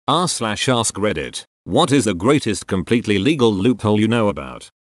r/ask Reddit. What is the greatest completely legal loophole you know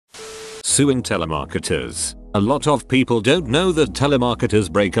about? Suing telemarketers. A lot of people don't know that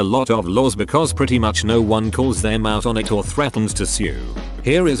telemarketers break a lot of laws because pretty much no one calls them out on it or threatens to sue.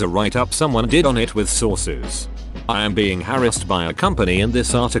 Here is a write-up someone did on it with sources. I am being harassed by a company and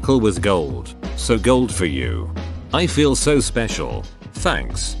this article was gold. So gold for you. I feel so special.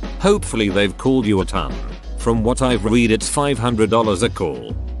 Thanks. Hopefully they've called you a ton. From what I've read it's $500 a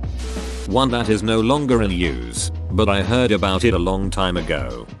call. One that is no longer in use, but I heard about it a long time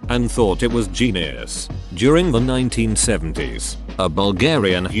ago and thought it was genius. During the 1970s, a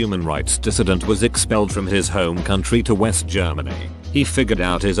Bulgarian human rights dissident was expelled from his home country to West Germany. He figured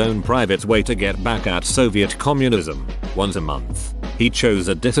out his own private way to get back at Soviet communism. Once a month, he chose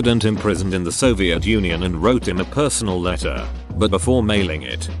a dissident imprisoned in the Soviet Union and wrote him a personal letter. But before mailing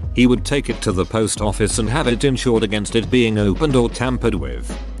it, he would take it to the post office and have it insured against it being opened or tampered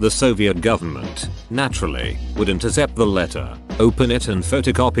with. The Soviet government, naturally, would intercept the letter, open it and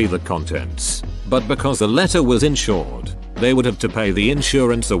photocopy the contents. But because the letter was insured, they would have to pay the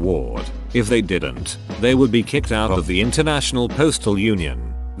insurance award. If they didn't, they would be kicked out of the International Postal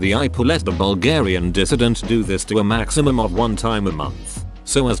Union. The IPU let the Bulgarian dissident do this to a maximum of 1 time a month,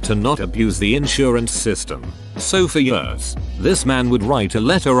 so as to not abuse the insurance system. So for years, this man would write a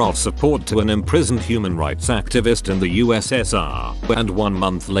letter of support to an imprisoned human rights activist in the USSR, and 1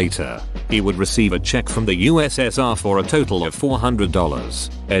 month later, he would receive a check from the USSR for a total of $400.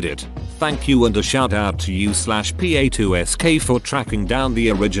 Edit. Thank you and a shout out to you/PA2SK for tracking down the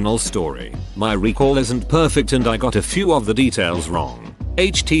original story. My recall isn't perfect and I got a few of the details wrong.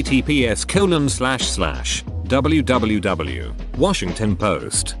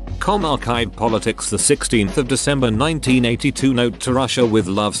 https://www.washingtonpost.com Archive Politics the 16th of December 1982 Note to Russia with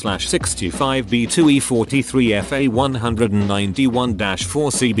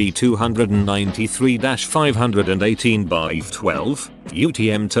love/65B2E43FA191-4CB293-518 by EF12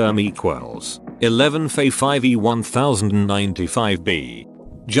 UTM term equals 11 Fe5 E1095B.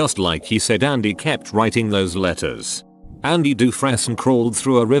 Just like he said, Andy kept writing those letters. Andy Dufresne crawled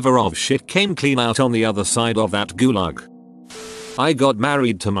through a river of shit, came clean out on the other side of that gulag. I got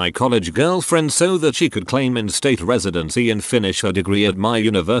married to my college girlfriend so that she could claim in-state residency and finish her degree at my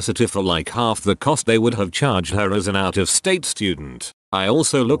university for like half the cost they would have charged her as an out-of-state student. I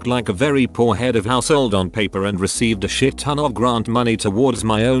also looked like a very poor head of household on paper and received a shit ton of grant money towards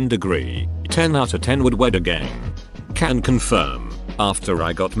my own degree. 10 out of 10 would wed again. Can confirm. After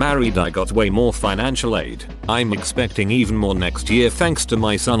I got married I got way more financial aid. I'm expecting even more next year thanks to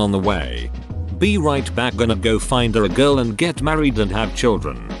my son on the way. Be right back, gonna go find her a girl and get married and have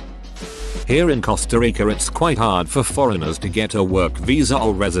children. Here in Costa Rica it's quite hard for foreigners to get a work visa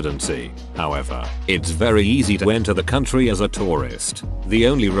or residency. However, it's very easy to enter the country as a tourist. The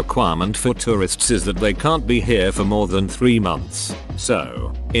only requirement for tourists is that they can't be here for more than 3 months.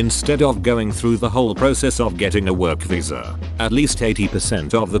 So, instead of going through the whole process of getting a work visa, at least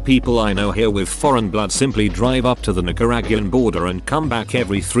 80% of the people I know here with foreign blood simply drive up to the Nicaraguan border and come back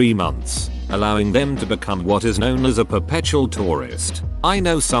every 3 months, allowing them to become what is known as a perpetual tourist. I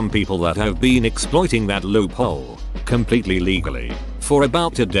know some people that have been exploiting that loophole, completely legally, for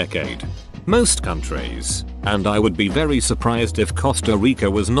about a decade. Most countries, and I would be very surprised if Costa Rica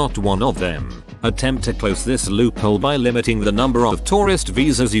was not one of them, attempt to close this loophole by limiting the number of tourist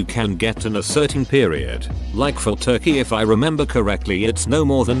visas you can get in a certain period. Like for Turkey, if I remember correctly, it's no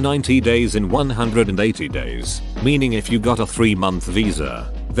more than 90 days in 180 days, meaning if you got a 3-month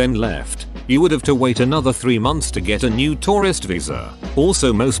visa, then left, you would have to wait another 3 months to get a new tourist visa.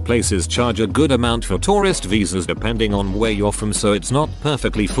 Also, most places charge a good amount for tourist visas depending on where you're from, so it's not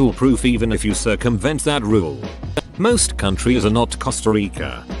perfectly foolproof even if you circumvent that rule. Most countries are not Costa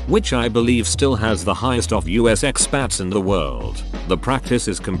Rica, which I believe still has the highest of US expats in the world. The practice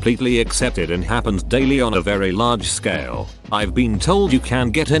is completely accepted and happens daily on a very large scale. I've been told you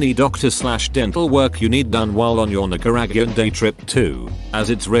can get any doctor/dental work you need done while on your Nicaraguan day trip too, as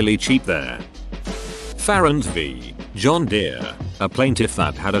it's really cheap there. Farrand v. John Deere. A plaintiff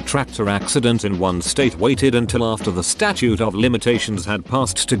that had a tractor accident in one state waited until after the statute of limitations had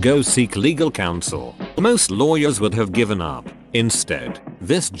passed to go seek legal counsel. Most lawyers would have given up. Instead,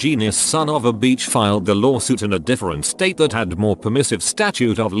 this genius son of a beach filed the lawsuit in a different state that had more permissive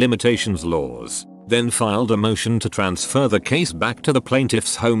statute of limitations laws, then filed a motion to transfer the case back to the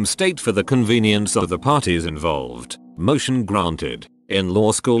plaintiff's home state for the convenience of the parties involved. Motion granted. In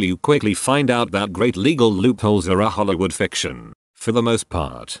law school you quickly find out that great legal loopholes are a Hollywood fiction, for the most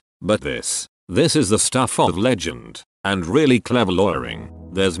part, but this is the stuff of legend, and really clever lawyering.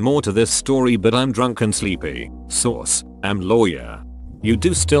 There's more to this story but I'm drunk and sleepy. Source: am lawyer. You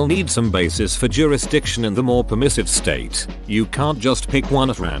do still need some basis for jurisdiction in the more permissive state. You can't just pick one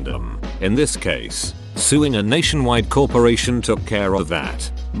at random. In this case, suing a nationwide corporation took care of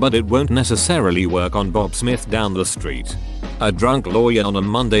that. But it won't necessarily work on Bob Smith down the street. A drunk lawyer on a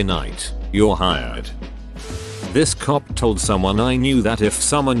Monday night. You're hired. This cop told someone I knew that if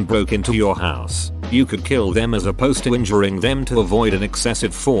someone broke into your house, you could kill them as opposed to injuring them to avoid an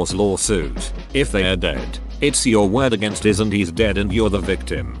excessive force lawsuit. If they are dead, it's your word against his and he's dead and you're the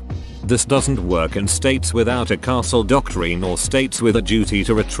victim. This doesn't work in states without a castle doctrine or states with a duty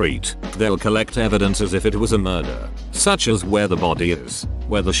to retreat. They'll collect evidence as if it was a murder, such as where the body is,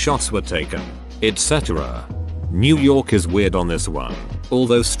 where the shots were taken, etc. New York is weird on this one,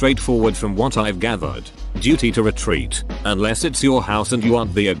 although straightforward from what I've gathered. Duty to retreat, unless it's your house and you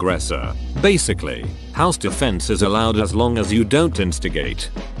aren't the aggressor. Basically, house defense is allowed as long as you don't instigate.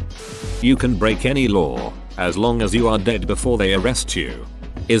 You can break any law, as long as you are dead before they arrest you.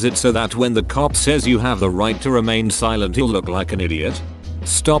 Is it so that when the cop says you have the right to remain silent you'll look like an idiot?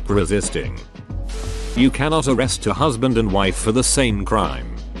 Stop resisting. You cannot arrest a husband and wife for the same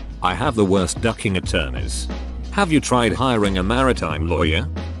crime. I have the worst ducking attorneys. Have you tried hiring a maritime lawyer?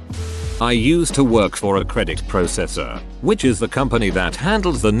 I used to work for a credit processor, which is the company that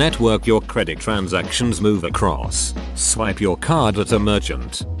handles the network your credit transactions move across. Swipe your card at a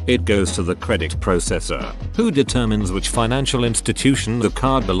merchant. It goes to the credit processor, who determines which financial institution the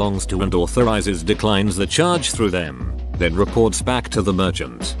card belongs to and authorizes declines the charge through them, then reports back to the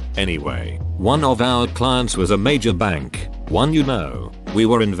merchant. Anyway, one of our clients was a major bank, one you know. We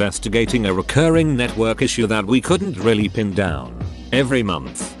were investigating a recurring network issue that we couldn't really pin down. Every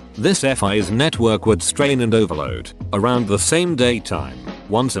month, this FI's network would strain and overload, around the same daytime,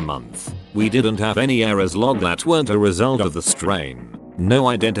 once a month. We didn't have any errors logged that weren't a result of the strain. No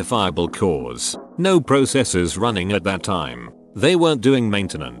identifiable cause. No processes running at that time. They weren't doing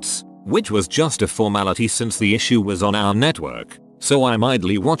maintenance, which was just a formality since the issue was on our network. So I'm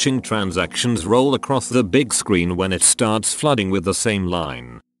idly watching transactions roll across the big screen when it starts flooding with the same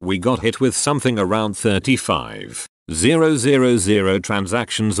line. We got hit with something around 35,000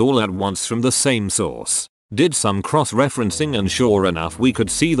 transactions all at once from the same source. Did some cross-referencing and sure enough we could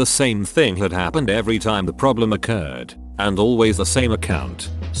see the same thing had happened every time the problem occurred, and always the same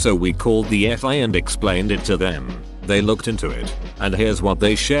account. So we called the FI and explained it to them. They looked into it, and here's what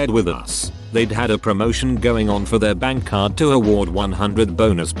they shared with us. They'd had a promotion going on for their bank card to award 100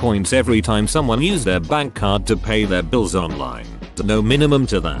 bonus points every time someone used their bank card to pay their bills online. No minimum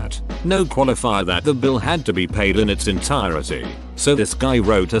to that. No qualifier that the bill had to be paid in its entirety. So this guy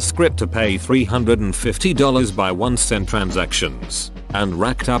wrote a script to pay $350 by 1 cent transactions, and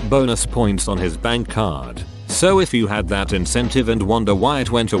racked up bonus points on his bank card. So if you had that incentive and wonder why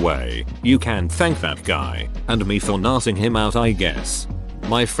it went away, you can thank that guy, and me for narsing him out I guess.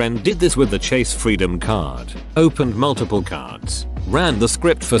 My friend did this with the Chase Freedom card, opened multiple cards, ran the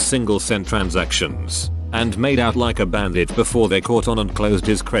script for single-cent transactions, and made out like a bandit before they caught on and closed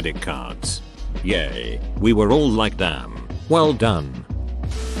his credit cards. Yay, we were all like damn, well done.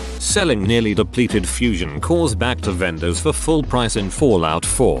 Selling nearly depleted fusion cores back to vendors for full price in Fallout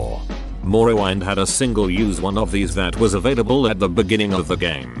 4. Morrowind had a single-use one of these that was available at the beginning of the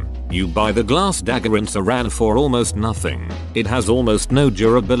game. You buy the glass dagger in Saran for almost nothing. It has almost no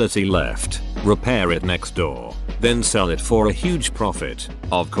durability left. Repair it next door, then sell it for a huge profit,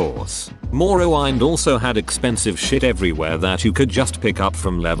 of course. Morrowind also had expensive shit everywhere that you could just pick up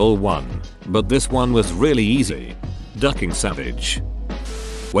from level 1. But this one was really easy. Ducking Savage.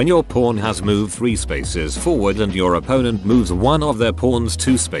 When your pawn has moved 3 spaces forward and your opponent moves one of their pawns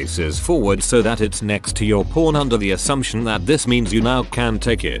 2 spaces forward so that it's next to your pawn under the assumption that this means you now can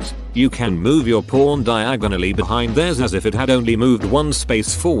take it, you can move your pawn diagonally behind theirs as if it had only moved 1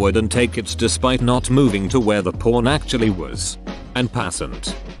 space forward and take it despite not moving to where the pawn actually was. And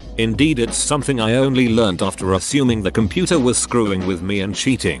passant. Indeed, it's something I only learned after assuming the computer was screwing with me and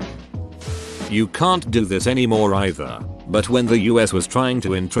cheating. You can't do this anymore either. But when the US was trying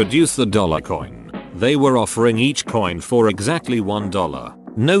to introduce the dollar coin, they were offering each coin for exactly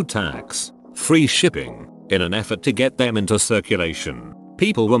 $1, no tax, free shipping, in an effort to get them into circulation.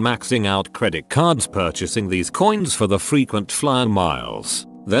 People were maxing out credit cards purchasing these coins for the frequent flyer miles,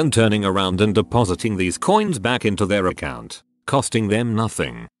 then turning around and depositing these coins back into their account, costing them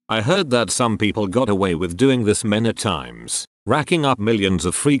nothing. I heard that some people got away with doing this many times, racking up millions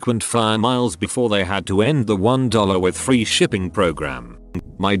of frequent flyer miles before they had to end the $1 with free shipping program.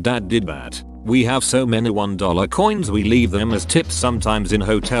 My dad did that. We have so many $1 coins we leave them as tips sometimes in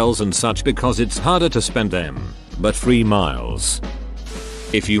hotels and such because it's harder to spend them. But free miles.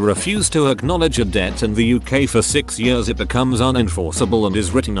 If you refuse to acknowledge a debt in the UK for 6 years, it becomes unenforceable and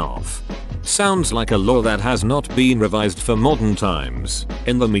is written off. Sounds like a law that has not been revised for modern times.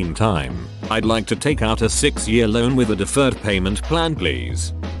 In the meantime, I'd like to take out a 6-year loan with a deferred payment plan,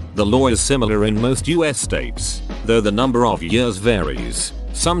 please. The law is similar in most US states, though the number of years varies,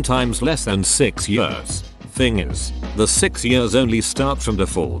 sometimes less than 6 years. Thing is, the 6 years only start from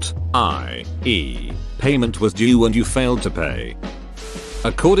default, i.e., payment was due and you failed to pay.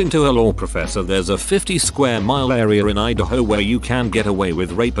 According to a law professor, there's a 50 square mile area in Idaho where you can get away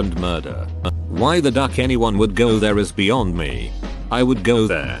with rape and murder. Why the duck anyone would go there is beyond me. I would go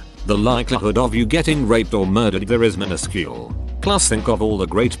there. The likelihood of you getting raped or murdered there is minuscule. Plus think of all the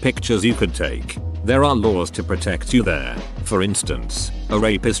great pictures you could take. There are laws to protect you there. For instance, a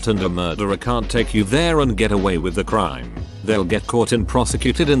rapist and a murderer can't take you there and get away with the crime. They'll get caught and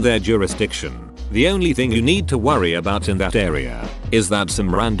prosecuted in their jurisdiction. The only thing you need to worry about in that area is that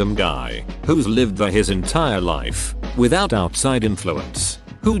some random guy who's lived there his entire life without outside influence,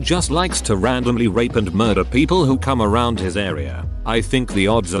 who just likes to randomly rape and murder people who come around his area. I think the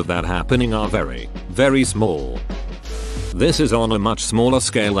odds of that happening are very, very small. This is on a much smaller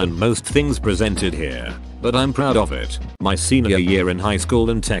scale than most things presented here, but I'm proud of it. My senior year in high school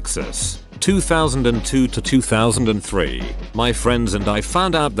in Texas, 2002 to 2003, my friends and I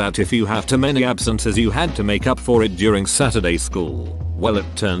found out that if you have too many absences you had to make up for it during Saturday school. Well, it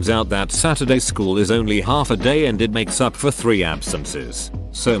turns out that Saturday school is only half a day and it makes up for 3 absences.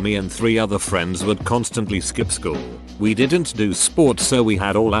 So me and 3 other friends would constantly skip school. We didn't do sports, so we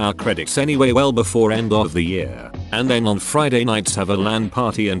had all our credits anyway well before end of the year. And then on Friday nights have a LAN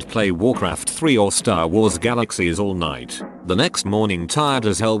party and play Warcraft 3 or Star Wars Galaxies all night. The next morning, tired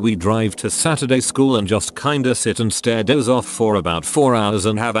as hell, we drive to Saturday school and just kinda sit and stare doze off for about 4 hours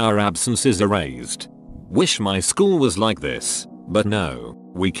and have our absences erased. Wish my school was like this, but no.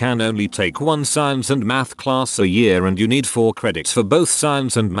 We can only take 1 science and math class a year and you need 4 credits for both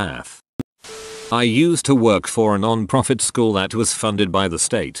science and math. I used to work for a non-profit school that was funded by the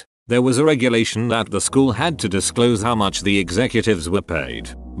state. There was a regulation that the school had to disclose how much the executives were paid,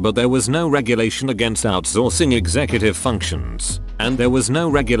 but there was no regulation against outsourcing executive functions, and there was no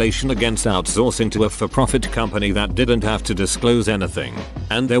regulation against outsourcing to a for-profit company that didn't have to disclose anything,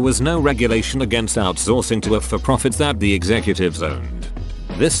 and there was no regulation against outsourcing to a for-profit that the executives owned.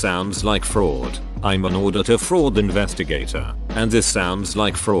 This sounds like fraud. I'm an auditor fraud investigator, and this sounds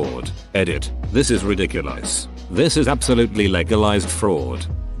like fraud. Edit. This is ridiculous. This is absolutely legalized fraud.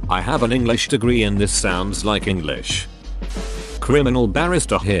 I have an English degree and this sounds like English. Criminal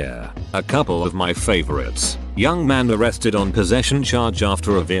barrister here. A couple of my favorites. Young man arrested on possession charge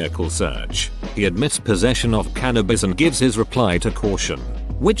after a vehicle search. He admits possession of cannabis and gives his reply to caution,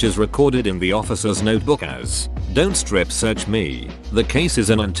 which is recorded in the officer's notebook as, "Don't strip search me." The case is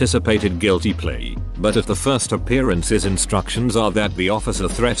an anticipated guilty plea, but at the first appearance his instructions are that the officer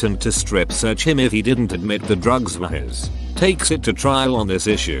threatened to strip search him if he didn't admit the drugs were his. Takes it to trial on this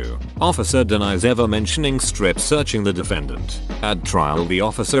issue. Officer denies ever mentioning strip searching the defendant. At trial, the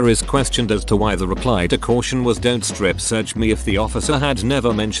officer is questioned as to why the reply to caution was "Don't strip search me" if the officer had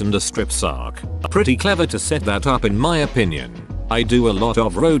never mentioned a strip sarc. Pretty clever to set that up in my opinion. I do a lot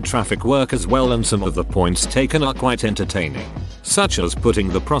of road traffic work as well, and some of the points taken are quite entertaining, such as putting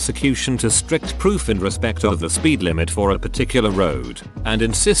the prosecution to strict proof in respect of the speed limit for a particular road, and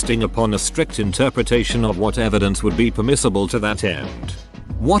insisting upon a strict interpretation of what evidence would be permissible to that end.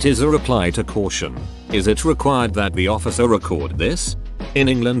 What is a reply to caution? Is it required that the officer record this? In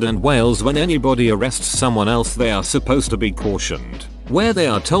England and Wales, when anybody arrests someone else, they are supposed to be cautioned, where they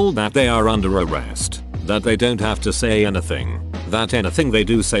are told that they are under arrest, that they don't have to say anything, that anything they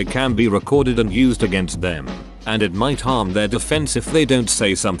do say can be recorded and used against them, and it might harm their defense if they don't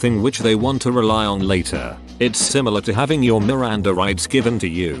say something which they want to rely on later. It's similar to having your Miranda rights given to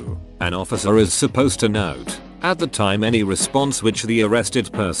you. An officer is supposed to note, at the time, any response which the arrested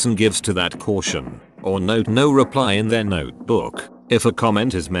person gives to that caution, or note no reply in their notebook. If a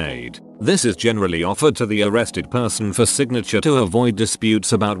comment is made, this is generally offered to the arrested person for signature to avoid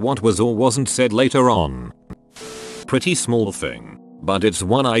disputes about what was or wasn't said later on. Pretty small thing, but it's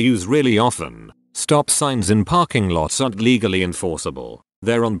one I use really often. Stop signs in parking lots aren't legally enforceable.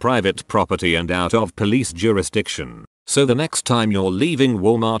 They're on private property and out of police jurisdiction. So the next time you're leaving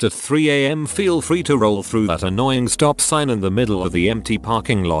Walmart at 3 AM, feel free to roll through that annoying stop sign in the middle of the empty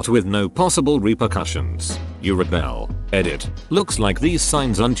parking lot with no possible repercussions. You rebel. Edit. Looks like these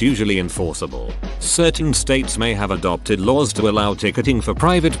signs aren't usually enforceable. Certain states may have adopted laws to allow ticketing for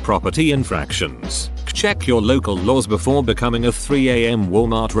private property infractions. Check your local laws before becoming a 3 AM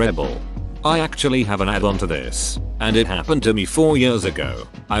Walmart rebel. I actually have an add-on to this, and it happened to me 4 years ago.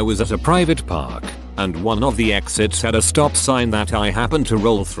 I was at a private park, and one of the exits had a stop sign that I happened to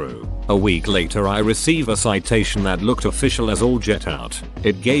roll through. A week later I receive a citation that looked official as all jet out.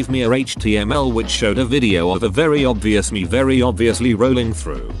 It gave me a HTML which showed a video of a very obviously rolling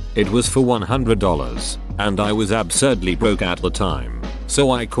through. It was for $100, and I was absurdly broke at the time.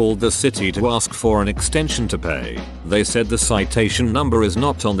 So I called the city to ask for an extension to pay. They said the citation number is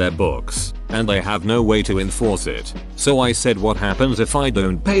not on their books, and they have no way to enforce it. So I said, what happens if I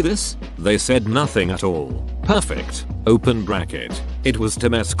don't pay this? They said nothing at all. Perfect. Open bracket. It was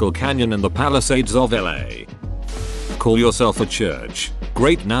Temescal Canyon in the Palisades of LA. Call yourself a church.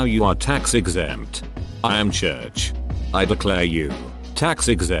 Great, now you are tax exempt. I am church. I declare you tax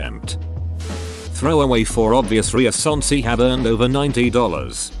exempt. Throwaway for obvious reasons. Have earned over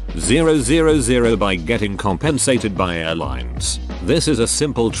 $90,000 by getting compensated by airlines. This is a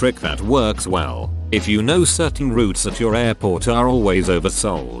simple trick that works well. If you know certain routes at your airport are always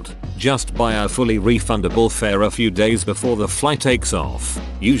oversold, just buy a fully refundable fare a few days before the flight takes off.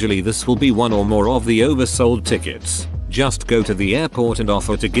 Usually this will be one or more of the oversold tickets. Just go to the airport and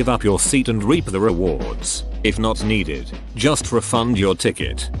offer to give up your seat and reap the rewards. If not needed, just refund your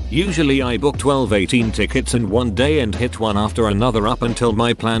ticket. Usually I book 12-18 tickets in one day and hit one after another up until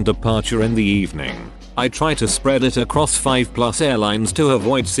my planned departure in the evening. I try to spread it across 5+ airlines to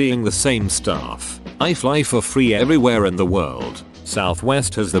avoid seeing the same stuff. I fly for free everywhere in the world.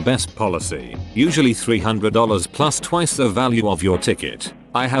 Southwest has the best policy, usually $300 plus twice the value of your ticket.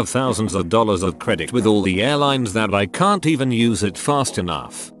 I have thousands of dollars of credit with all the airlines that I can't even use it fast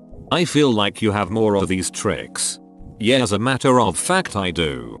enough. I feel like you have more of these tricks. Yeah, as a matter of fact I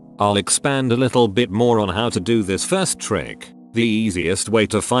do. I'll expand a little bit more on how to do this first trick. The easiest way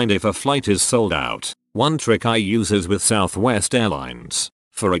to find if a flight is sold out. One trick I use is with Southwest Airlines.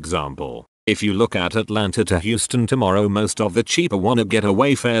 For example, if you look at Atlanta to Houston tomorrow, most of the cheaper wanna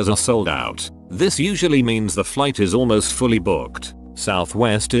getaway fares are sold out. This usually means the flight is almost fully booked.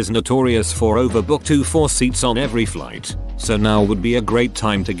 Southwest is notorious for overbooked 2-4 seats on every flight, so now would be a great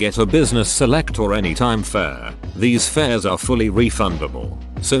time to get a business select or anytime fare. These fares are fully refundable,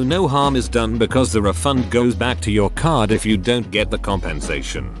 so no harm is done because the refund goes back to your card if you don't get the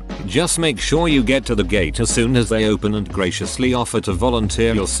compensation. Just make sure you get to the gate as soon as they open and graciously offer to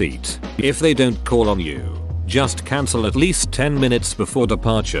volunteer your seat. If they don't call on you, just cancel at least 10 minutes before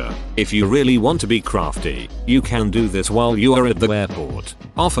departure. If you really want to be crafty, you can do this while you are at the airport.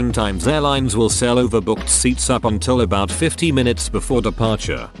 Oftentimes airlines will sell overbooked seats up until about 50 minutes before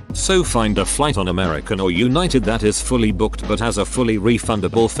departure. So find a flight on American or United that is fully booked but has a fully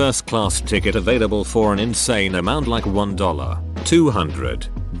refundable first class ticket available for an insane amount like $1,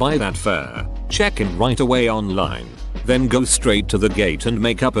 $200. Buy that fare, check in right away online. Then go straight to the gate and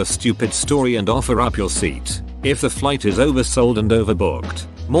make up a stupid story and offer up your seat. If the flight is oversold and overbooked,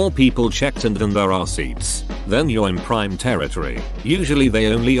 more people checked in than there are seats, then you're in prime territory. Usually they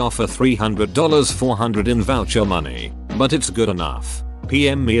only offer $300 $400 in voucher money, but it's good enough.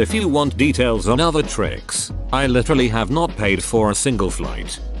 PM me if you want details on other tricks. I literally have not paid for a single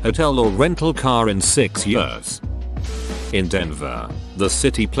flight, hotel or rental car in 6 years. In Denver, the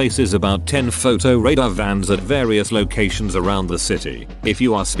city places about 10 photo radar vans at various locations around the city. If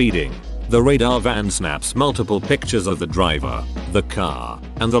you are speeding, the radar van snaps multiple pictures of the driver, the car,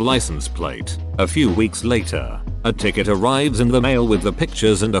 and the license plate. A few weeks later, a ticket arrives in the mail with the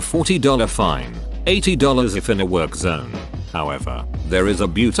pictures and a $40 fine, $80 if in a work zone. However, there is a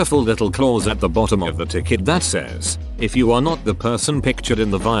beautiful little clause at the bottom of the ticket that says, if you are not the person pictured in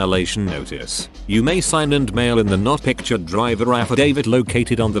the violation notice, you may sign and mail in the not pictured driver affidavit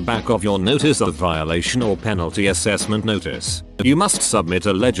located on the back of your notice of violation or penalty assessment notice. You must submit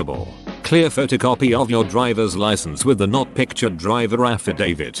a legible, clear photocopy of your driver's license with the not pictured driver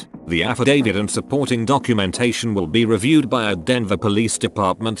affidavit. The affidavit and supporting documentation will be reviewed by a Denver Police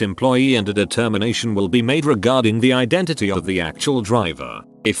Department employee and a determination will be made regarding the identity of the actual driver.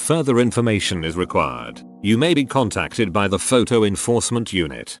 If further information is required, you may be contacted by the photo enforcement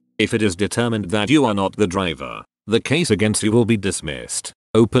unit. If it is determined that you are not the driver, the case against you will be dismissed.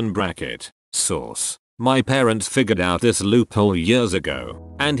 Open bracket. Source. My parents figured out this loophole years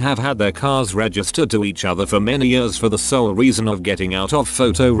ago and have had their cars registered to each other for many years for the sole reason of getting out of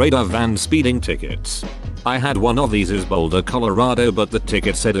photo radar van speeding tickets. I had one of these in Boulder, Colorado, but the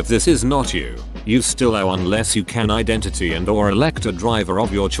ticket said if this is not you, you still owe unless you can identity and or elect a driver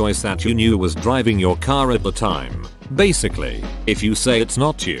of your choice that you knew was driving your car at the time. Basically, if you say it's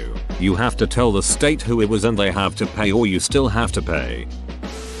not you, you have to tell the state who it was and they have to pay or you still have to pay.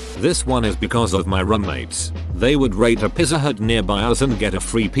 This one is because of my roommates. They would rate a Pizza Hut nearby us and get a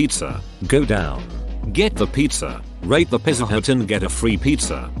free pizza. Go down. Get the pizza. Rate the Pizza Hut and get a free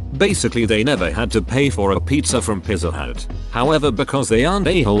pizza. Basically they never had to pay for a pizza from Pizza Hut. However, because they aren't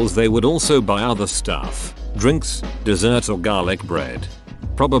a-holes, they would also buy other stuff. Drinks, desserts or garlic bread.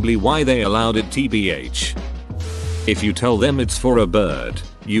 Probably why they allowed it tbh. If you tell them it's for a bird,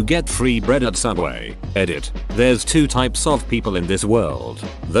 you get free bread at Subway. Edit. There's two types of people in this world.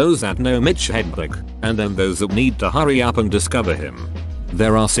 Those that know Mitch Hedberg, and then those that need to hurry up and discover him.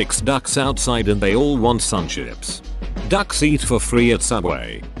 There are 6 ducks outside and they all want Sunchips. Ducks eat for free at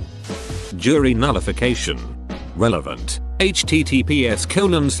Subway. Jury nullification. Relevant.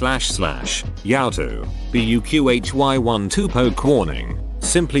 https://yahoo. buqhy12 poke warning.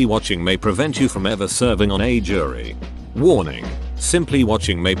 Simply watching may prevent you from ever serving on a jury. Warning. Simply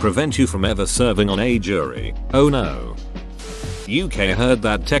watching may prevent you from ever serving on a jury. Oh no. UK heard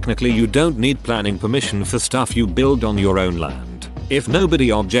that technically you don't need planning permission for stuff you build on your own land. If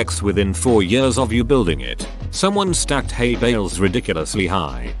nobody objects within 4 years of you building it. Someone stacked hay bales ridiculously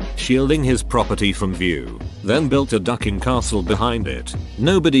high, shielding his property from view, then built a ducking castle behind it.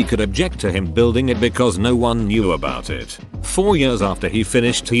 Nobody could object to him building it because no one knew about it. 4 years after he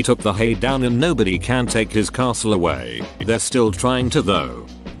finished, he took the hay down and nobody can take his castle away. They're still trying to though.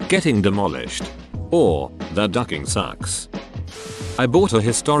 Getting demolished. Or, the ducking sucks. I bought a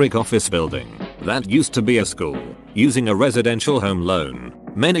historic office building that used to be a school using a residential home loan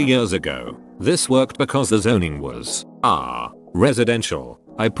many years ago. This worked because the zoning was residential.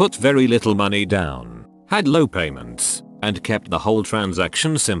 I put very little money down, had low payments, and kept the whole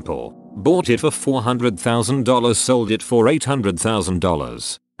transaction simple. Bought it for $400,000, sold it for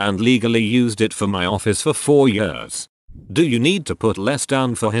 $800,000, and legally used it for my office for 4 years. Do you need to put less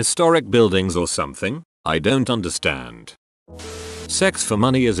down for historic buildings or something? I don't understand. Sex for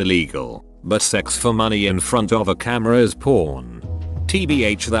money is illegal, but sex for money in front of a camera is porn.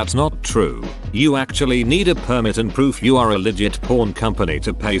 TBH, that's not true. You actually need a permit and proof you are a legit porn company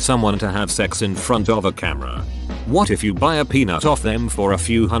to pay someone to have sex in front of a camera. What if you buy a peanut off them for a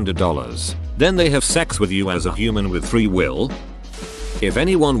few $100s? Then they have sex with you as a human with free will? If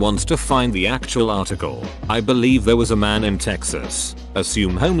anyone wants to find the actual article, I believe there was a man in Texas,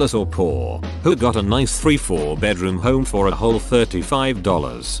 assume homeless or poor, who got a nice 3-4 bedroom home for a whole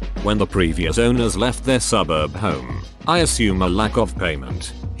 $35 when the previous owners left their suburb home. I assume a lack of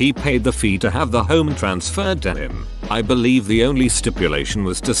payment. He paid the fee to have the home transferred to him. I believe the only stipulation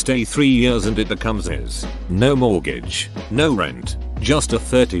was to stay 3 years and it becomes his. No mortgage, no rent, just a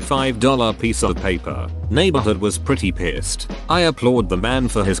 $35 piece of paper. Neighborhood was pretty pissed. I applaud the man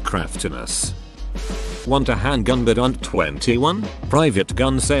for his craftiness. Want a handgun but aren't 21? Private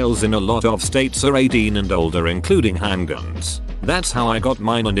gun sales in a lot of states are 18 and older, including handguns. That's how I got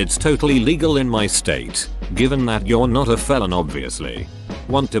mine and it's totally legal in my state, given that you're not a felon obviously.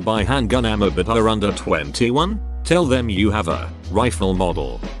 Want to buy handgun ammo but are under 21? Tell them you have a rifle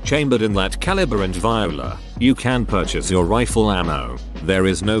model chambered in that caliber and viola. You can purchase your rifle ammo. There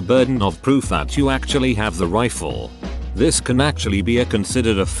is no burden of proof that you actually have the rifle. This can actually be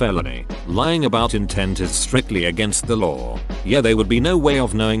considered a felony. Lying about intent is strictly against the law. Yeah, there would be no way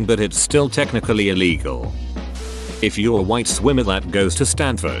of knowing, but it's still technically illegal. If you're a white swimmer that goes to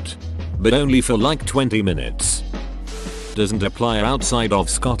Stanford, but only for like 20 minutes. Doesn't apply outside of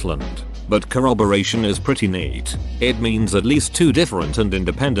Scotland, but corroboration is pretty neat. It means at least 2 different and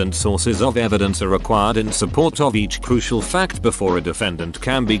independent sources of evidence are required in support of each crucial fact before a defendant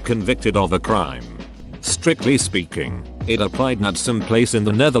can be convicted of a crime. Strictly speaking, it applied at some place in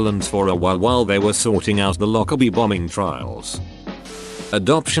the Netherlands for a while they were sorting out the Lockerbie bombing trials.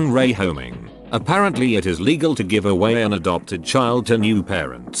 Adoption rehoming. Apparently it is legal to give away an adopted child to new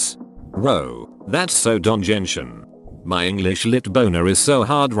parents. Whoa, that's so Don Genshin. My English lit boner is so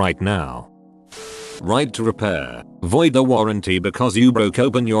hard right now. Right to repair. Void the warranty because you broke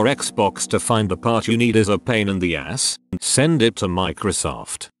open your Xbox to find the part you need is a pain in the ass. Send it to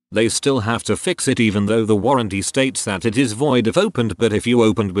Microsoft. They still have to fix it even though the warranty states that it is void if opened, but if you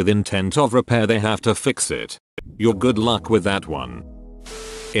opened with intent of repair they have to fix it. You're good luck with that one.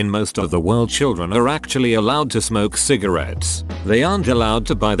 In most of the world, children are actually allowed to smoke cigarettes. They aren't allowed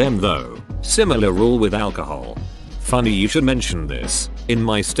to buy them though. Similar rule with alcohol. Funny you should mention this. In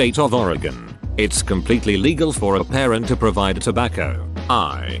my state of Oregon, it's completely legal for a parent to provide tobacco,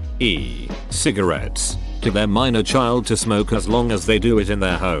 i.e. cigarettes, to their minor child to smoke as long as they do it in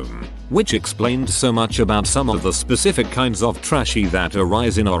their home. Which explains so much about some of the specific kinds of trashy that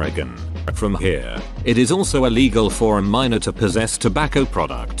arise in Oregon. From here, it is also illegal for a minor to possess tobacco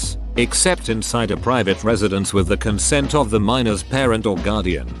products, except inside a private residence with the consent of the minor's parent or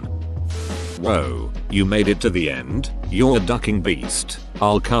guardian. Whoa, You made it to the end, you're a ducking beast.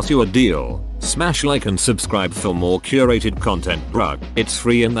 I'll cut you a deal. Smash like and subscribe for more curated content, bruh. It's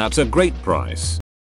free and that's a great price.